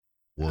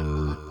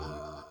Word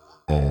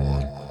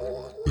on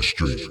the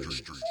street.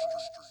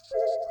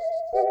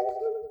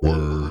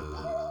 Word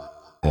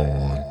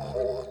on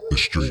the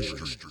street.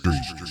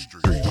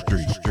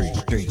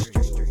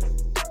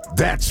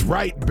 That's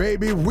right,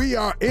 baby. We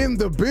are in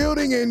the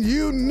building, and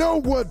you know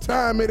what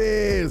time it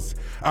is.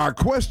 Our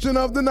question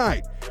of the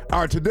night.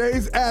 Are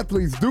today's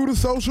athletes, due to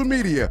social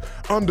media,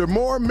 under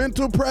more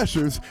mental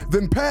pressures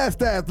than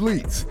past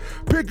athletes?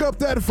 Pick up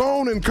that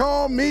phone and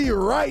call me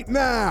right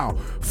now.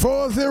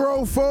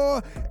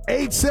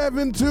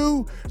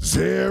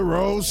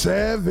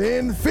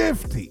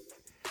 404-872-0750.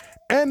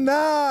 And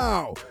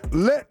now,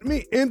 let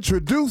me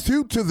introduce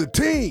you to the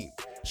team.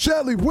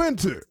 Shelley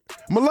Wynter,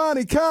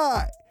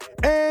 Malanikai,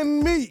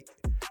 and me,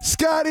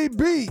 Scotty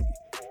B,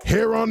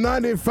 here on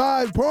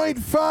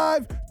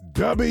 95.5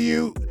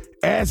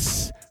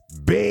 WSB.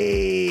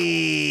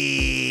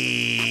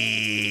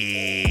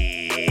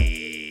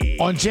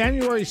 On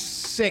January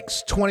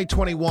 6,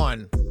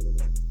 2021,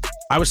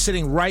 I was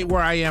sitting right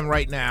where I am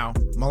right now.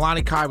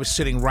 Malanikai was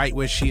sitting right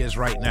where she is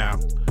right now.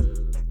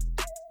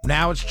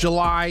 Now it's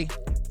July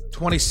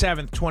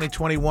 27th,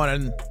 2021,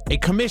 and a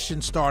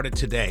commission started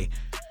today.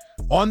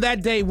 On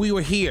that day, we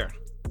were here.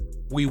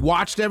 We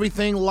watched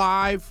everything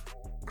live.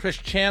 Chris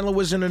Chandler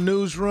was in the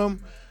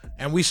newsroom,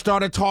 and we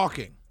started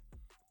talking.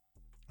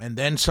 And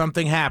then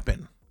something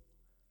happened.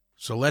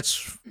 So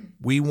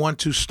we want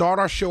to start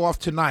our show off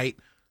tonight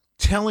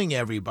telling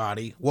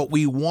everybody what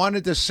we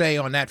wanted to say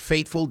on that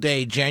fateful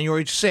day,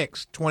 January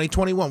 6th,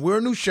 2021. We're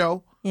a new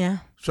show. Yeah.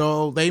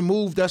 So they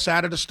moved us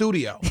out of the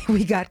studio.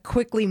 We got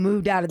quickly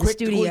moved out of the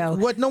studio.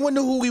 No one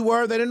knew who we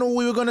were. They didn't know what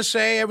we were going to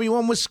say.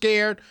 Everyone was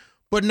scared.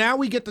 But now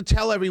we get to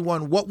tell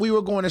everyone what we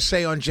were going to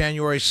say on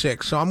January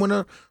 6th. So I'm going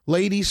to,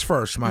 ladies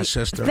first, my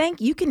sister.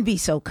 You can be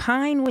so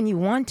kind when you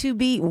want to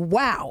be.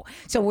 Wow.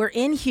 So we're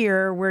in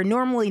here. We're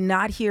normally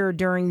not here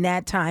during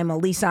that time. At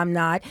least I'm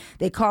not.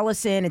 They call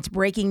us in. It's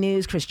breaking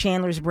news. Chris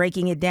Chandler's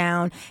breaking it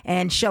down.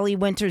 And Shelley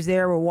Wynter's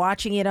there. We're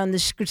watching it on the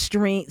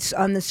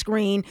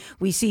screen.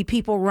 We see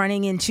people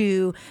running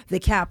into the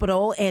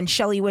Capitol. And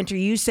Shelley Wynter,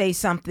 you say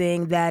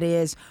something that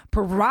is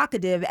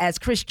provocative as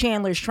Chris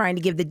Chandler's trying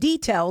to give the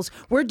details.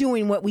 We're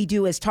doing what we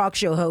do as talk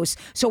show hosts.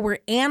 So we're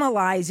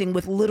analyzing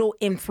with little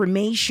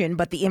information,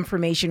 but the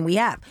information we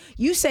have.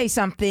 You say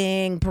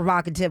something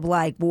provocative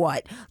like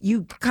what?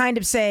 You kind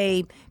of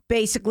say,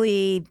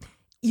 basically,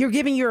 you're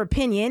giving your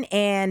opinion,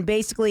 and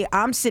basically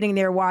I'm sitting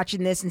there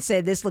watching this and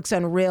say, this looks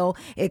unreal.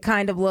 It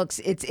kind of looks,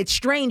 it's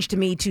strange to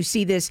me to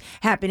see this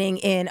happening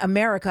in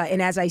America. And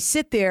as I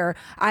sit there,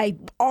 I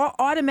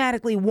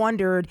automatically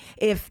wondered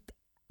if,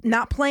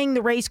 not playing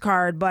the race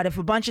card, but if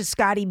a bunch of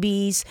Scotty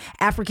B's,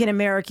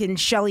 African-American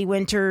Shelley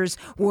Wynters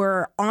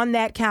were on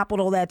that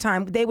Capitol that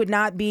time, they would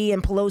not be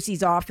in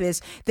Pelosi's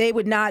office. They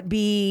would not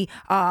be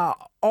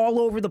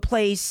all over the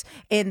place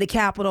in the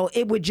Capitol.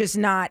 It would just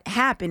not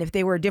happen if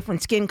they were a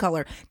different skin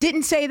color.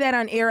 Didn't say that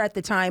on air at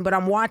the time, but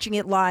I'm watching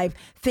it live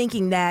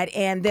thinking that.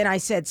 And then I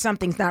said,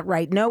 something's not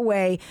right. No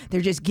way. They're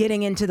just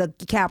getting into the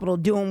Capitol,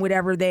 doing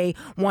whatever they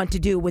want to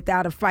do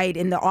without a fight.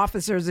 And the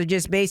officers are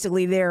just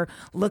basically there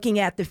looking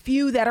at the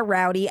few that are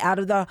rowdy out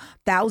of the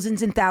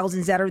thousands and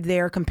thousands that are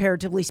there.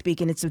 Comparatively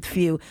speaking, it's a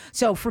few.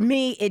 So for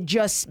me, it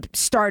just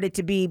started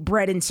to be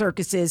bread and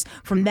circuses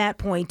from that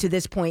point to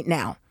this point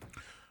now.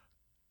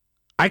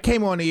 I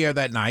came on the air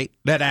that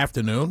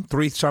afternoon,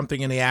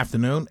 3-something in the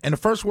afternoon, and the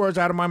first words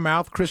out of my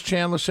mouth, Chris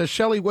Chandler says,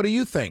 Shelley, what do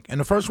you think? And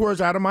the first words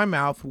out of my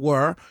mouth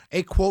were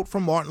a quote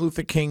from Martin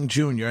Luther King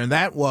Jr., and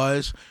that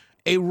was,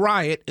 a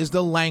riot is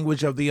the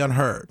language of the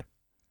unheard.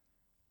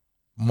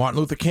 Martin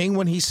Luther King,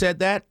 when he said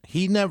that,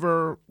 he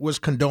never was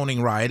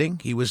condoning rioting.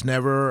 He was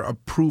never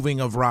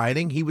approving of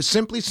rioting. He was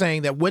simply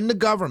saying that when the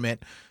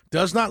government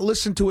does not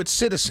listen to its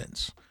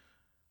citizens,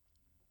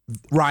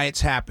 riots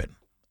happen.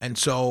 And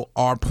so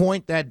our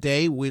point that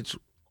day, which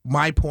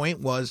my point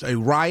was, a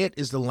riot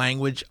is the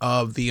language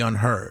of the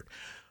unheard.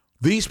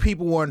 These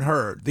people were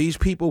unheard. These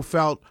people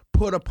felt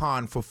put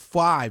upon for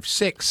 5,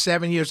 6,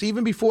 7 years,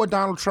 even before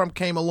Donald Trump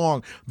came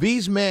along.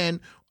 These men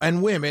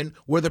and women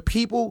were the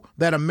people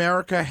that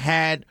America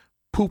had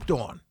pooped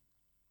on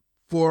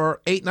for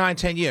 8, 9,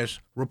 10 years.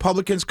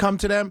 Republicans come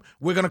to them,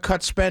 we're going to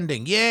cut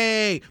spending.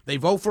 Yay! They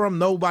vote for them,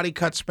 nobody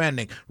cuts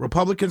spending.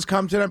 Republicans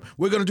come to them,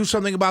 we're going to do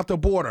something about the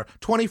border.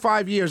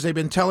 25 years they've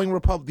been telling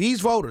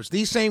these voters,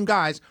 these same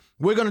guys,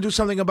 we're going to do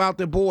something about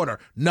the border.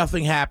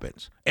 Nothing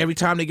happens. Every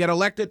time they get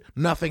elected,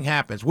 nothing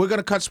happens. We're going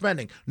to cut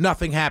spending.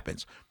 Nothing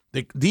happens.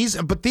 These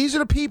are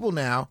the people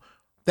now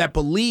that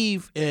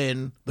believe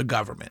in the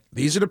government.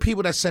 These are the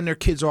people that send their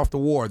kids off to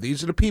war.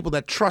 These are the people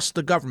that trust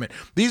the government.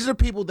 These are the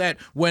people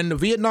that, when the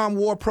Vietnam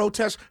War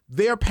protests,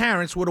 their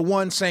parents were the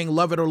ones saying,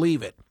 love it or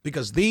leave it.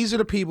 Because these are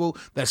the people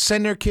that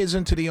send their kids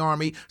into the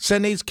army,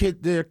 send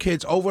their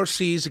kids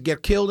overseas to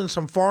get killed in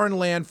some foreign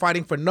land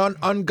fighting for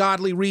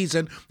ungodly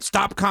reason.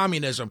 Stop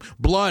communism,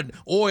 blood,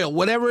 oil,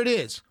 whatever it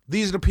is.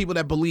 These are the people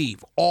that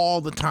believe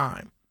all the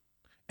time.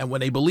 And when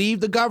they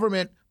believe the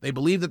government, they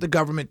believe that the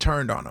government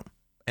turned on them.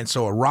 And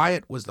so a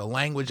riot was the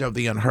language of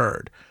the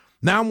unheard.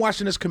 Now I'm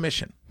watching this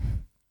commission.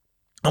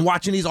 I'm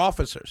watching these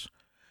officers.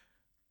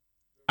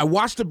 I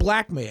watched a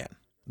black man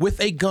with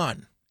a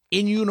gun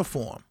in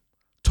uniform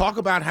talk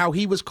about how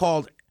he was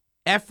called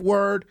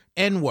F-word,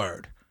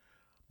 N-word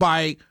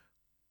by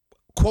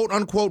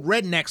quote-unquote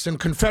rednecks and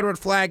Confederate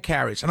flag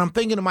carriers. And I'm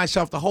thinking to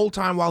myself the whole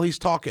time while he's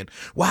talking,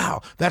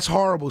 wow, that's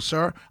horrible,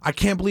 sir. I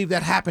can't believe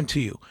that happened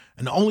to you.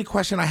 And the only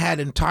question I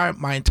had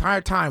my entire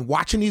time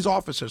watching these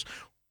officers,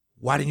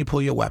 why didn't you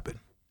pull your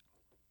weapon?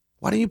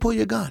 Why didn't you pull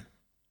your gun?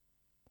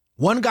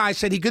 One guy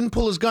said he couldn't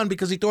pull his gun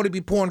because he thought he'd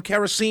be pouring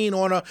kerosene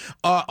on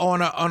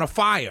a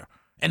fire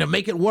and to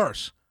make it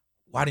worse.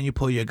 Why didn't you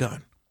pull your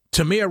gun?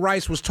 Tamir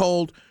Rice was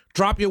told,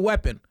 drop your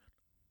weapon.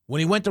 When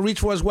he went to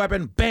reach for his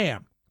weapon,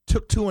 bam,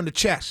 took 2 in the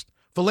chest.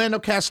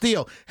 Philando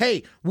Castile,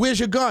 hey, where's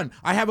your gun?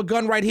 I have a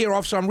gun right here,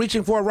 officer. I'm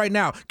reaching for it right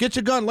now. Get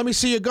your gun. Let me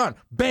see your gun.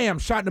 Bam,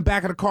 shot in the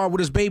back of the car with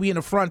his baby in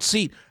the front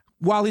seat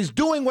while he's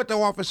doing what the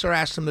officer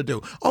asked him to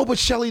do. Oh, but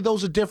Shelley,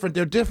 those are different.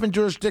 They're different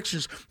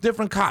jurisdictions,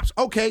 different cops.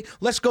 Okay,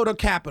 let's go to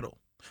Capitol.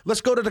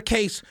 Let's go to the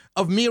case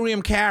of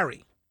Miriam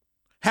Carey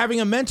having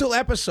a mental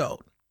episode.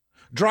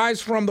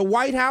 Drives from the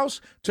White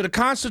House to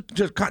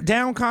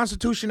down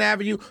Constitution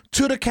Avenue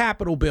to the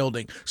Capitol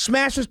building,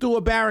 smashes through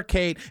a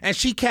barricade, and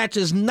she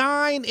catches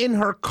 9 in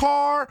her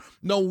car,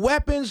 no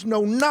weapons,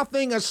 no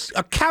nothing. A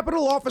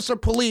Capitol officer,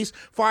 police,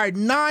 fired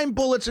 9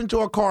 bullets into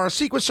her car. A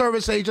Secret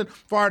Service agent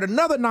fired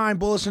another 9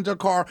 bullets into her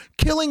car,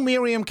 killing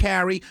Miriam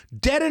Carey,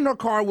 dead in her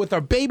car with her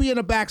baby in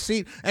the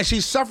backseat, and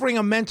she's suffering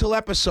a mental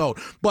episode.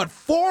 But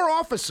 4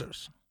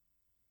 officers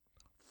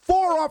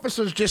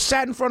just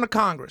sat in front of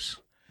Congress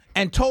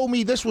and told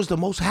me this was the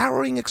most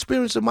harrowing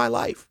experience of my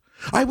life.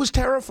 I was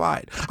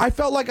terrified. I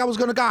felt like I was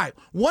going to die.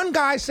 One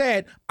guy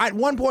said, at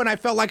one point, I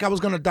felt like I was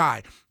going to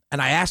die.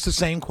 And I asked the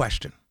same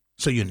question.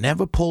 So you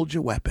never pulled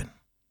your weapon.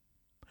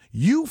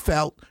 You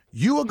felt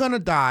you were going to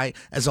die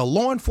as a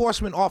law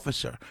enforcement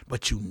officer,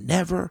 but you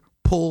never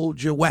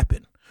pulled your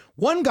weapon.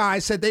 One guy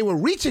said they were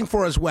reaching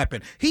for his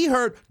weapon. He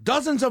heard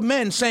dozens of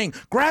men saying,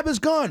 grab his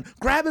gun,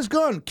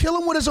 kill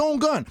him with his own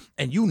gun.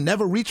 And you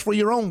never reached for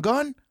your own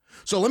gun?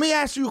 So let me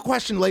ask you a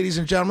question, ladies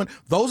and gentlemen.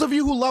 Those of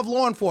you who love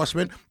law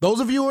enforcement, those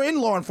of you who are in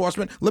law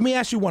enforcement, let me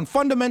ask you one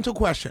fundamental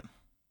question.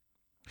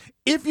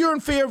 If you're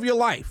in fear of your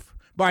life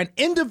by an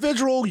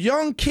individual,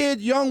 young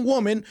kid, young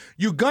woman,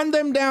 you gun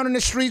them down in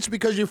the streets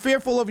because you're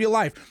fearful of your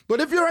life.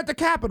 But if you're at the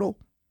Capitol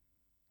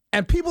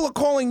and people are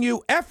calling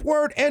you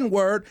F-word,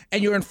 N-word,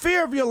 and you're in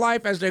fear of your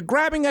life as they're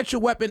grabbing at your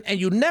weapon and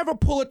you never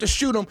pull it to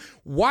shoot them,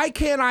 why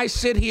can't I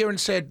sit here and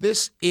say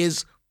this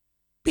is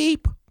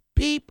beep,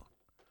 beep,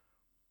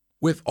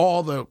 with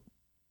all the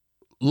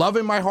love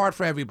in my heart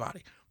for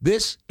everybody?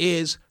 This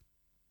is,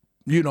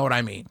 you know what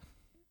I mean,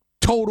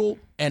 total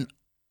and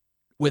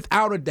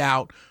without a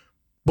doubt,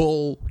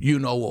 bull, you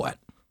know what.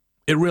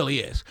 It really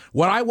is.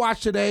 What I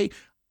watched today,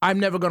 I'm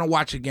never going to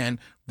watch again.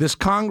 This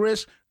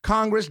Congress,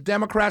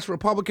 Democrats,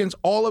 Republicans,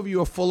 all of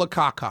you are full of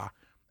caca.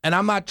 And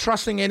I'm not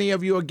trusting any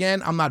of you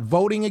again. I'm not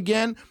voting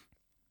again.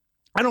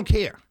 I don't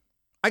care.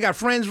 I got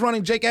friends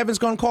running. Jake Evans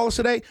going to call us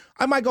today.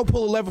 I might go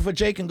pull a lever for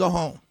Jake and go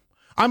home.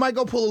 I might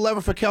go pull a lever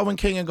for Kelvin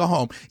King and go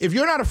home. If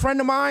you're not a friend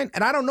of mine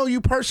and I don't know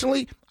you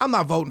personally, I'm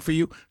not voting for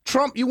you.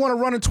 Trump, you want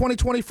to run in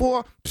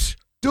 2024? Psh,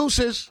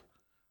 deuces.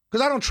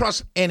 Because I don't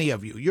trust any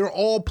of you. You're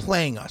all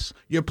playing us.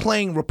 You're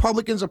playing,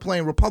 Republicans are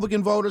playing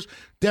Republican voters,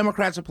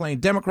 Democrats are playing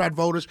Democrat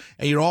voters,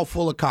 and you're all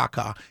full of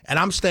caca. And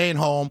I'm staying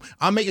home.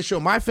 I'm making sure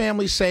my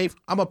family's safe.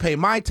 I'm going to pay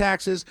my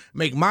taxes,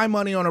 make my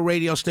money on a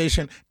radio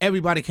station.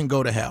 Everybody can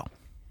go to hell.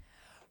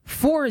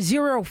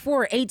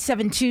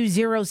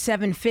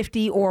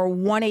 404-872-0750 or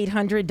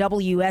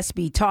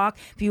 1-800-WSB-TALK.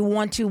 If you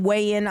want to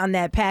weigh in on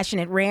that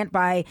passionate rant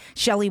by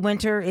Shelley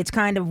Wynter, it's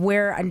kind of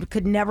where I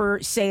could never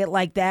say it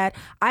like that.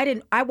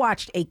 I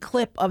watched a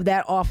clip of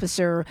that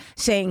officer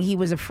saying he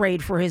was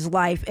afraid for his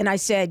life, and I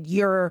said,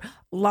 you're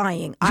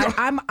lying.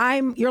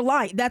 You're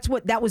lying.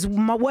 That was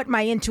what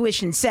my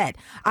intuition said.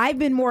 I've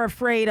been more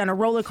afraid on a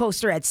roller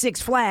coaster at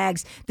Six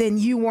Flags than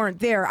you weren't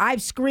there.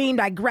 I've screamed,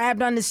 I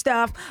grabbed on the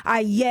stuff, I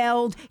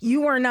yelled.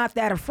 You are not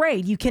that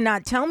afraid. You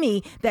cannot tell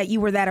me that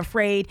you were that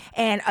afraid.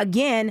 And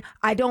again,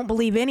 I don't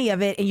believe any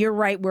of it. And you're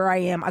right where I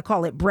am. I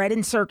call it bread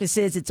and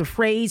circuses. It's a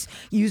phrase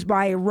used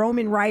by a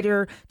Roman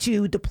writer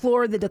to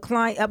deplore the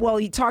decline. Well,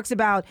 he talks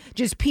about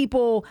just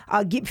people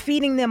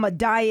feeding them a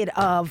diet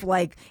of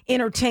like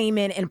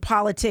entertainment and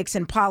politics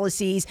and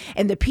policies,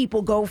 and the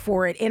people go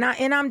for it. And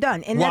I'm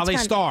done. And while they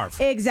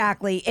starve.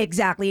 Exactly.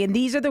 And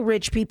these are the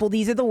rich people.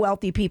 These are the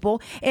wealthy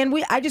people. And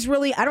I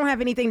don't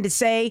have anything to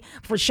say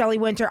for Shelley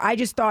Wynter. I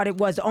just thought it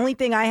was the only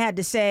thing I had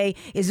to say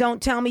is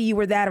don't tell me you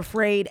were that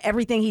afraid.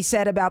 Everything he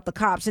said about the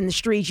cops in the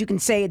streets, you can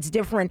say it's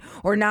different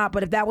or not.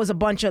 But if that was a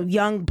bunch of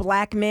young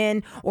black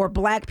men or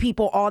black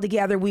people all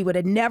together, we would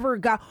have never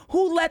got.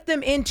 Who let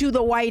them into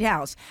the White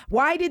House?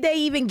 Why did they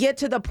even get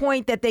to the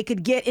point that they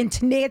could get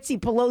into Nancy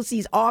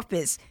Pelosi's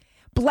office?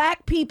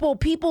 Black people,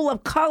 people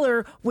of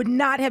color would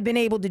not have been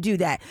able to do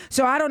that.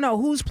 So I don't know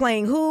who's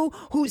playing who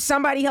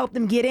somebody helped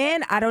them get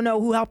in. I don't know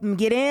who helped them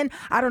get in.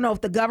 I don't know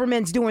if the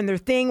government's doing their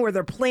thing where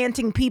they're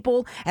planting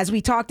people, as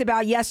we talked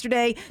about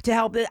yesterday, to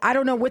help. I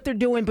don't know what they're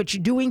doing, but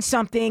you're doing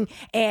something.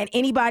 And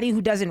anybody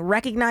who doesn't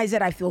recognize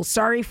it, I feel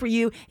sorry for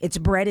you. It's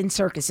bread and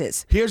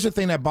circuses. Here's the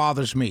thing that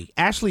bothers me.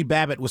 Ashley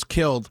Babbitt was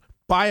killed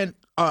by an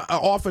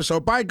officer,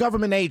 by a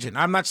government agent.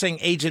 I'm not saying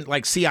agent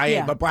like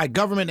CIA, but by a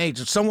government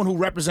agent, someone who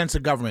represents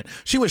the government.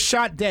 She was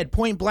shot dead,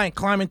 point blank,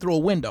 climbing through a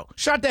window.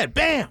 Shot dead,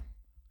 bam,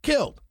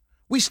 killed.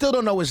 We still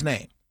don't know his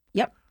name.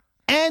 Yep.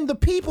 And the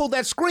people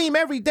that scream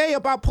every day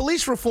about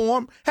police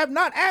reform have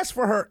not asked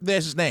for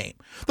his name.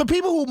 The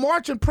people who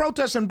march and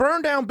protest and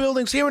burn down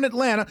buildings here in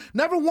Atlanta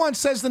never once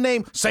says the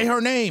name, say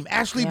her name,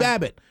 Ashley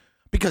Babbitt,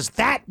 because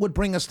that would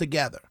bring us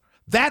together.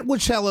 That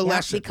would tell a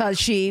lesson. Because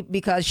she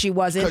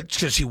wasn't.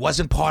 Because she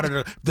wasn't part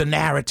of the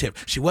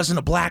narrative. She wasn't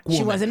a black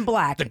woman. She wasn't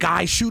black. The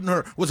guy shooting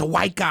her was a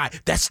white guy.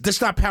 That's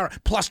not power.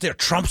 Plus, they're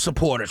Trump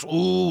supporters.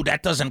 Ooh,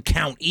 that doesn't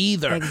count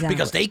either. Exactly.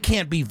 Because they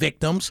can't be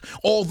victims.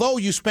 Although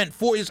you spent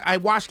 4 years. I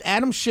watched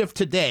Adam Schiff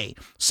today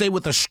say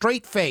with a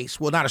straight face,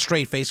 well, not a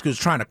straight face because he was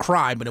trying to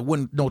cry, but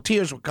no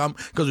tears would come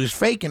because he was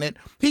faking it.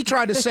 He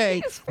tried to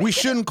say we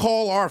shouldn't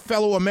call our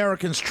fellow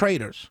Americans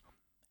traitors.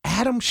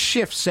 Adam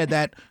Schiff said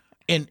that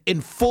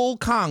in full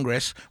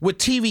Congress with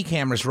TV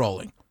cameras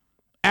rolling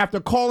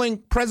after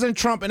calling President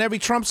Trump and every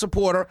Trump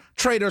supporter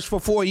traitors for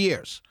 4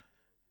 years.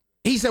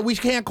 He said we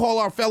can't call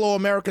our fellow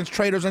Americans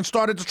traitors and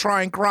started to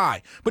try and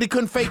cry. But he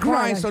couldn't fake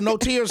crying, so no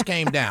tears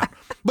came down.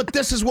 But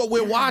this is what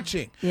we're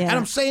watching. Yeah. And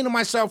I'm saying to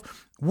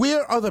myself,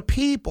 where are the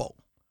people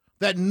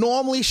that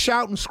normally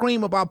shout and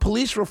scream about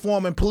police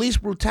reform and police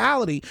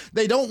brutality?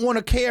 They don't want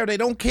to care. They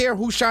don't care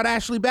who shot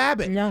Ashley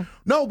Babbitt.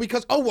 No,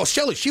 because, oh, well,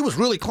 Shelley, she was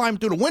really climbing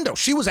through the window.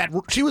 She was in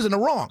the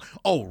wrong.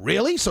 Oh,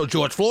 really? So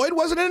George Floyd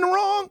wasn't in the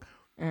wrong?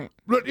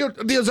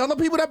 There's other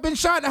people that have been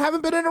shot and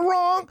haven't been in the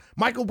wrong.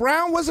 Michael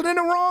Brown wasn't in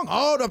the wrong.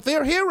 Oh,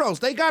 they're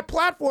heroes. They got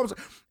platforms.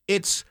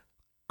 It's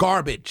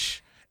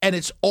garbage. And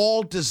it's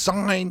all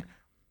designed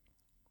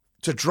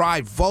to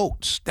drive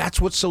votes.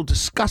 That's what's so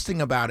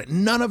disgusting about it.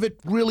 None of it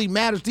really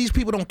matters. These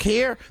people don't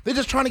care. They're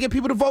just trying to get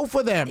people to vote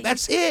for them.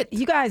 That's it.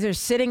 You guys are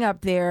sitting up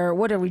there,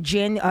 what are we,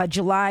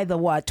 July the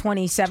what,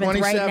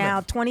 27th right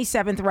now?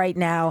 27th right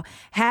now,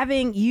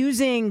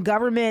 using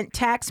government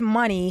tax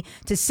money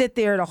to sit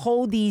there to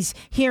hold these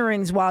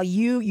hearings while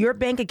your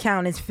bank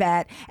account is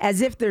fat,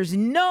 as if there's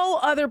no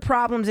other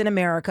problems in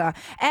America,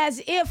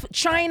 as if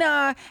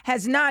China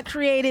has not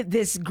created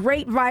this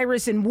great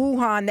virus in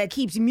Wuhan that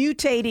keeps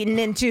mutating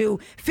into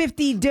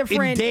 50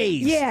 different in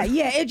days. Yeah,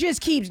 it just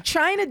keeps.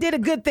 China did a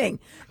good thing.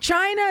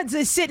 China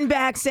is sitting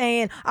back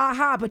saying,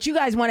 aha, but you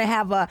guys want to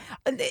have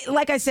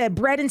like I said,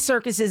 bread and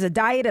circuses, a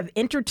diet of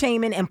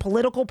entertainment and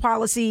political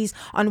policies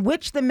on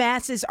which the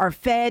masses are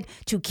fed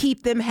to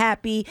keep them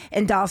happy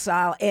and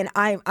docile. And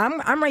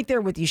I'm right there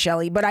with you,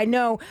 Shelley, but I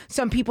know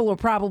some people will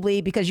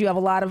probably, because you have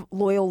a lot of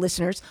loyal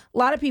listeners, a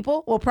lot of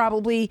people will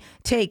probably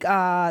take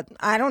I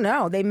don't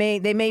know, they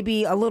may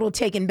be a little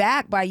taken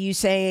back by you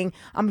saying,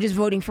 I'm just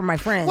voting for my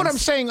friends. What I'm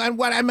saying,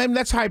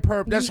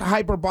 that's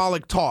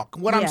hyperbolic talk.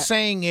 What I'm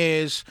saying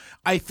is,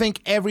 I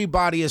think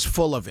everybody is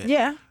full of it.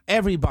 Yeah.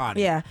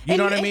 Everybody. Yeah. You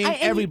know what I mean?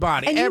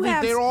 Everybody.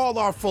 They all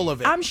are full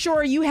of it. I'm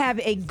sure you have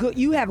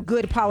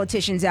good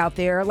politicians out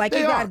there. Like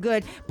you got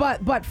good,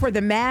 but for the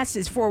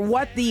masses, for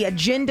what the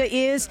agenda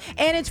is,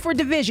 and it's for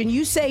division.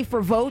 You say for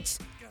votes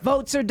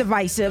are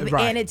divisive,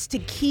 and it's to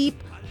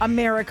keep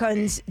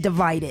Americans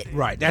divided.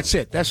 Right. That's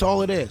it. That's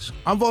all it is.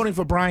 I'm voting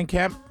for Brian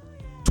Kemp.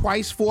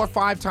 Twice, 4 or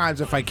 5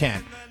 times if I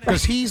can,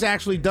 because he's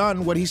actually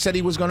done what he said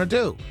he was going to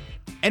do.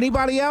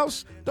 Anybody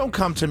else? Don't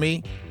come to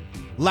me.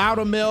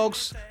 Louder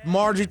Milks,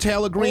 Marjorie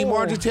Taylor Greene,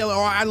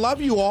 I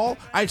love you all.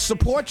 I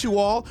support you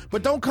all,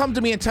 but don't come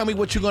to me and tell me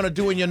what you're going to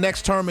do in your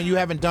next term and you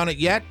haven't done it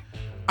yet.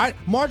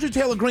 Marjorie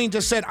Taylor Greene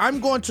just said, I'm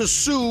going to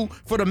sue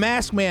for the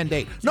mask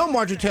mandate. No,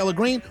 Marjorie Taylor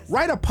Greene,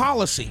 write a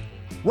policy.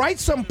 Write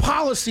some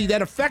policy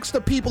that affects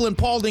the people in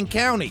Paulding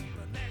County.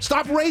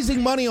 Stop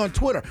raising money on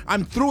Twitter.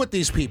 I'm through with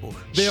these people.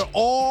 They're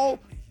all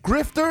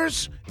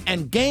grifters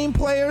and game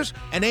players,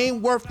 and they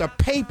ain't worth the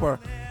paper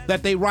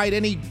that they write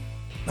any.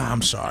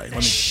 I'm sorry.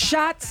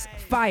 Shots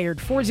fired.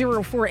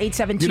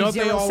 404-872-0750. You know what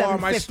they all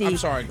are? I'm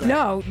sorry.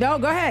 No,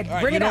 go ahead.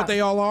 Right, Bring it up. You know what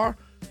they all are?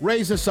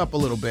 Raise this up a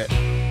little bit.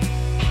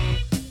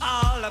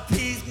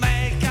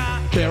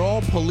 They're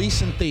all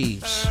police and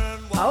thieves.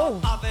 Oh.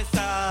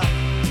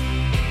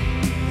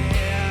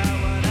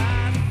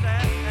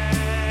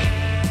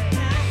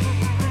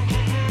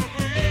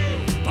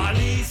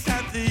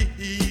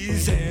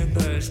 In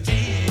the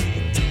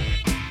street.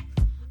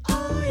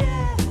 Oh,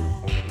 yeah.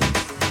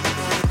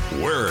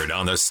 Word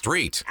on the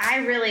street. I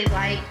really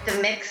like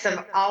the mix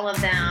of all of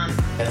them.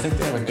 I think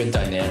they have a good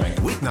dynamic.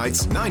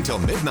 Weeknights 9 till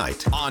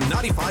midnight on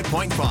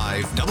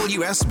 95.5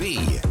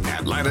 WSB,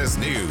 Atlanta's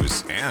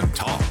News and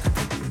Talk.